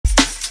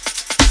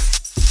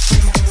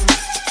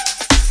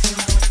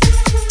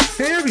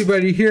Hey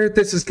everybody, here,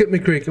 this is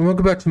Getmegreek and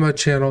welcome back to my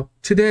channel.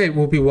 Today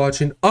we'll be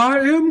watching I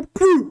Am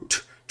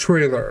Groot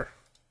trailer.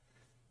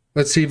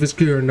 Let's see if it's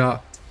good or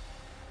not.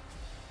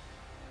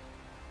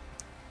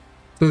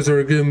 Those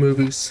are good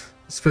movies,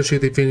 especially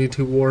the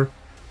Infinity War.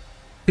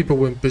 People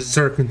went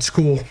berserk in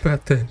school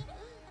back then.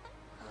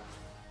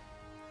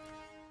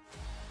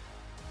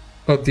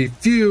 Of the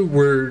few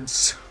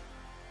words.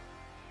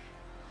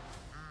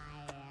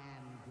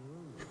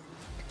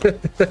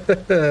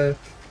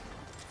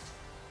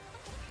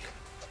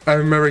 I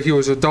remember he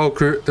was a adult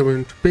Groot, then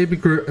went baby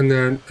Groot, and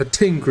then a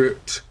teen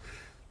Groot.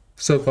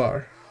 So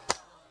far.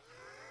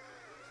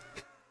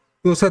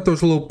 Looks like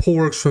those little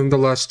porgs from The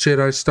Last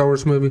Jedi Star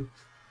Wars movie.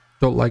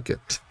 Don't like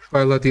it.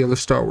 I like the other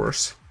Star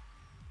Wars.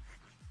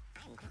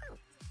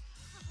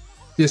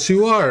 Yes,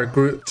 you are,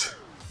 Groot.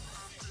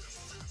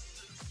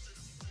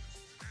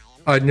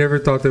 I never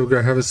thought they were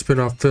going to have a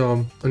spin-off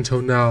film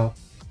until now.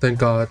 Thank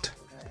God.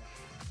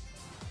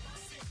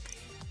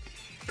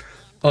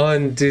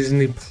 On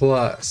Disney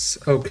Plus.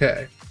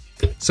 Okay.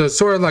 So it's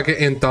sort of like an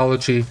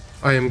anthology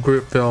I Am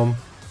Groot film.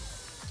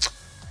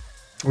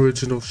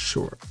 Original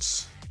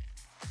shorts.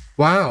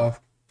 Wow.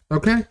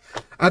 Okay.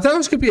 I thought it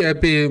was going to be a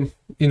big,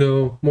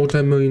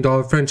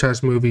 multi-million-dollar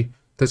franchise movie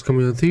that's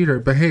coming to the theater.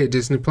 But hey,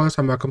 Disney Plus,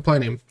 I'm not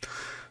complaining.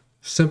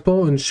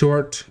 Simple and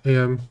short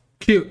and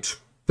cute.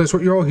 That's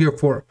what you're all here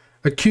for.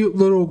 A cute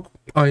little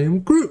I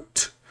Am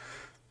Groot.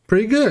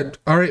 Pretty good.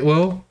 Alright,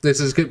 well, this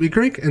is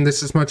Getmegreek and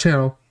this is my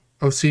channel.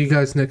 I'll see you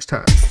guys next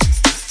time.